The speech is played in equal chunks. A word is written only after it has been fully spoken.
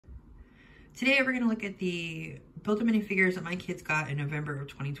Today we're going to look at the Build-A minifigures that my kids got in November of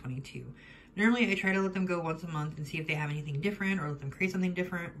 2022. Normally I try to let them go once a month and see if they have anything different or let them create something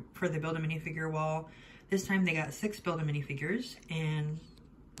different for the Build-A minifigure wall. This time they got 6 Build-A minifigures, and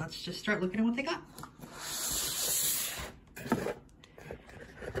let's just start looking at what they got.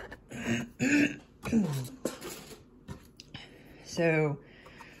 So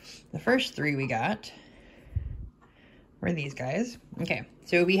the first 3 we got were these guys. Okay,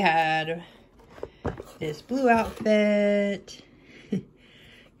 so we had this blue outfit.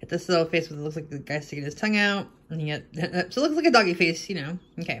 Get this little face with, it looks like the guy's sticking his tongue out. And you get, so it looks like a doggy face, you know.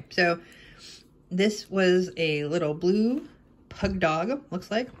 Okay, so this was a little blue pug dog, looks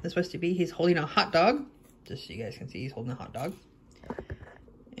like. This is supposed to be, he's holding a hot dog. Just so you guys can see, he's holding a hot dog.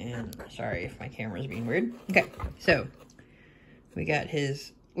 And sorry if my camera's being weird. Okay, so we got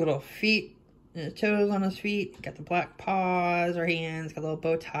his little feet and his toes on his feet. Got the black paws or hands. Got a little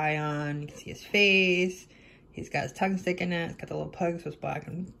bow tie on. You can see his face. He's got his tongue sticking out. Got the little pug, so it's black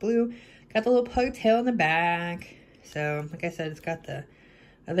and blue. Got the little pug tail in the back. So, like I said, it's got the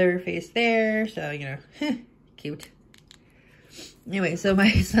other face there. So, you know, cute. Anyway, so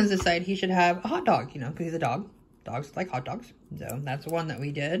my son's decided he should have a hot dog, you know, because he's a dog. Dogs like hot dogs. So, that's one that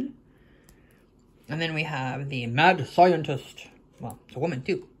we did. And then we have the mad scientist. Well, it's a woman,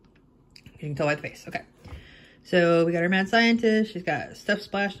 too. You can tell by the face. Okay. So we got our mad scientist. She's got stuff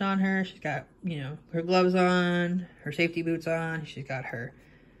splashed on her. She's got, you know, her gloves on, her safety boots on. She's got her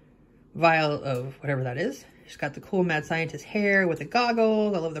vial of whatever that is. She's got the cool mad scientist hair with the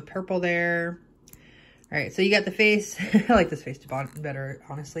goggles. I love the purple there. All right, so you got the face. I like this face better,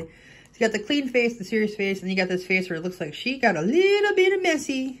 honestly. So you got the clean face, the serious face, and you got this face where it looks like she got a little bit of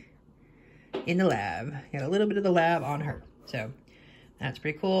messy in the lab. Got a little bit of the lab on her. So that's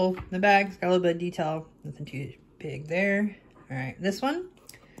pretty cool. The bag's got a little bit of detail. Nothing too big there. All right, this one,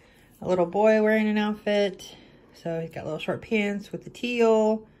 a little boy wearing an outfit. So he's got little short pants with the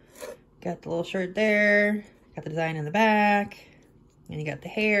teal. Got the little shirt there. Got the design in the back. And you got the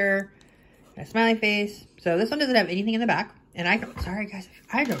hair. Got a smiley face. So this one doesn't have anything in the back. And I don't, sorry guys,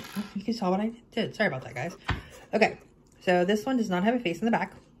 I don't, you can saw what I did. Sorry about that, guys. Okay, so this one does not have a face in the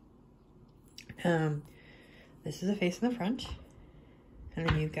back. This is a face in the front. And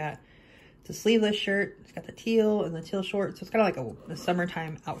then you've got the sleeveless shirt. It's got the teal and the teal shorts. So it's kind of like a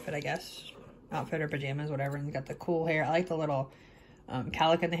summertime outfit, I guess. Outfit or pajamas, whatever. And you got the cool hair. I like the little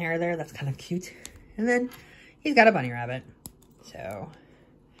calico in the hair there. That's kind of cute. And then he's got a bunny rabbit. So,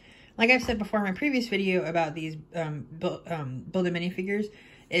 like I've said before in my previous video about these Build-A minifigures,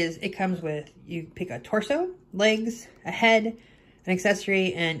 is it comes with, you pick a torso, legs, a head, an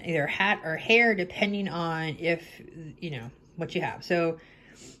accessory, and either hat or hair, depending on if, you know, what you have. So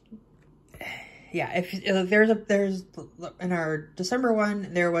yeah, if there's in our December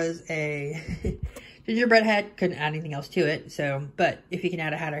one, there was a gingerbread head. Couldn't add anything else to it. So, but if you can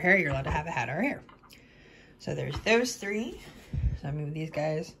add a hat or hair, you're allowed to have a hat or hair. So there's those 3. So I move these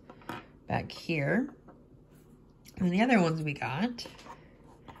guys back here. And the other ones we got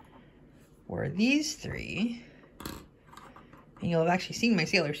were these 3. And you'll have actually seen my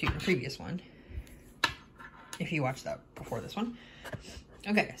sailor suit in the previous one, if you watched that before this one.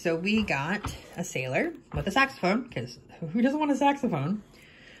 Okay, so we got a sailor with a saxophone, because who doesn't want a saxophone?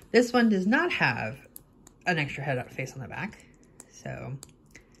 This one does not have an extra head face on the back. So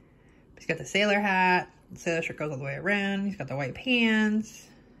he's got the sailor hat, the sailor shirt goes all the way around, he's got the white pants,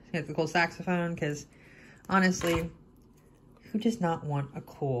 he's got the cool saxophone, because honestly, who does not want a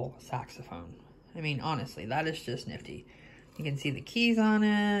cool saxophone? I mean, honestly, that is just nifty. You can see the keys on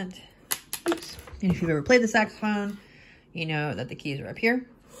it. Oops. And if you've ever played the saxophone, you know that the keys are up here.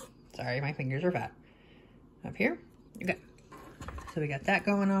 Sorry, my fingers are fat. Up here. Okay. So we got that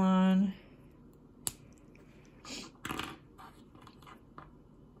going on.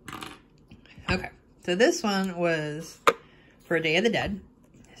 Okay. So this one was for Day of the Dead.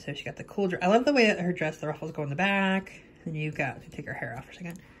 So she got the cool dress. I love the way that her dress, the ruffles go in the back. And you've got, take her hair off for a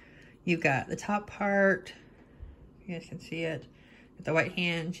second. You've got the top part. You guys can see it. The white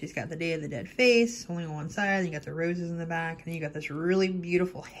hand, she's got the Day of the Dead face only on one side, and you got the roses in the back, and you got this really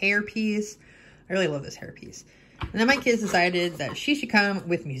beautiful hair piece. I really love this hair piece. And then my kids decided that she should come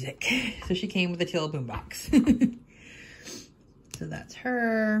with music. So she came with a teal boombox. So that's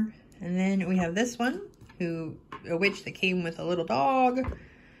her. And then we have this one, a witch that came with a little dog.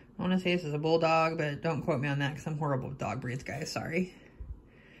 I want to say this is a bulldog, but don't quote me on that because I'm horrible with dog breeds, guys. Sorry.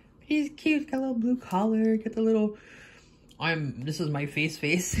 But he's cute. Got a little blue collar. Got the little... this is my face.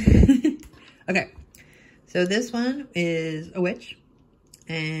 Okay, so this one is a witch,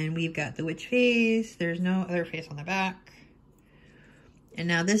 and we've got the witch face. There's no other face on the back. And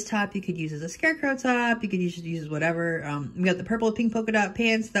now this top you could use as a scarecrow top. You could use as whatever. We got the purple and pink polka dot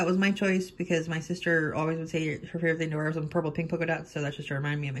pants. That was my choice because my sister always would say her favorite thing to wear was some purple pink polka dots. So that's just to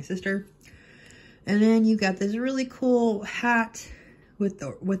remind me of my sister. And then you got this really cool hat with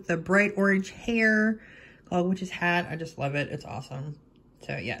the bright orange hair called Witch's Hat. I just love it. It's awesome.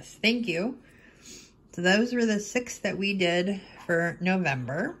 So yes, thank you. So those were the 6 that we did for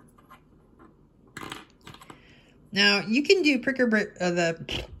November. Now, you can do build a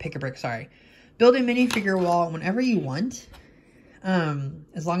minifigure wall whenever you want,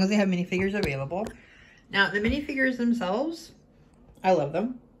 as long as they have minifigures available. Now, the minifigures themselves, I love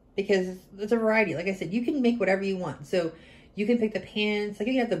them because it's a variety. Like I said, you can make whatever you want. So you can pick the pants, like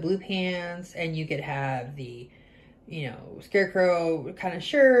you can have the blue pants, and you could have the, you know, scarecrow kind of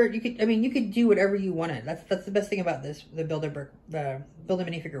shirt. You could do whatever you wanted. That's the best thing about this, the build a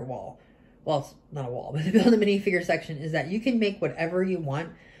minifigure wall. Well, it's not a wall, but the build a minifigure section is that you can make whatever you want.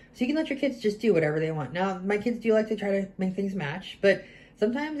 So you can let your kids just do whatever they want. Now, my kids do like to try to make things match, but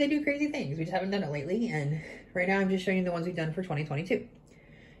sometimes they do crazy things. We just haven't done it lately. And right now I'm just showing you the ones we've done for 2022.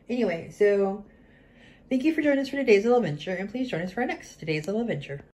 Anyway, so thank you for joining us for today's little adventure. And please join us for our next today's little adventure.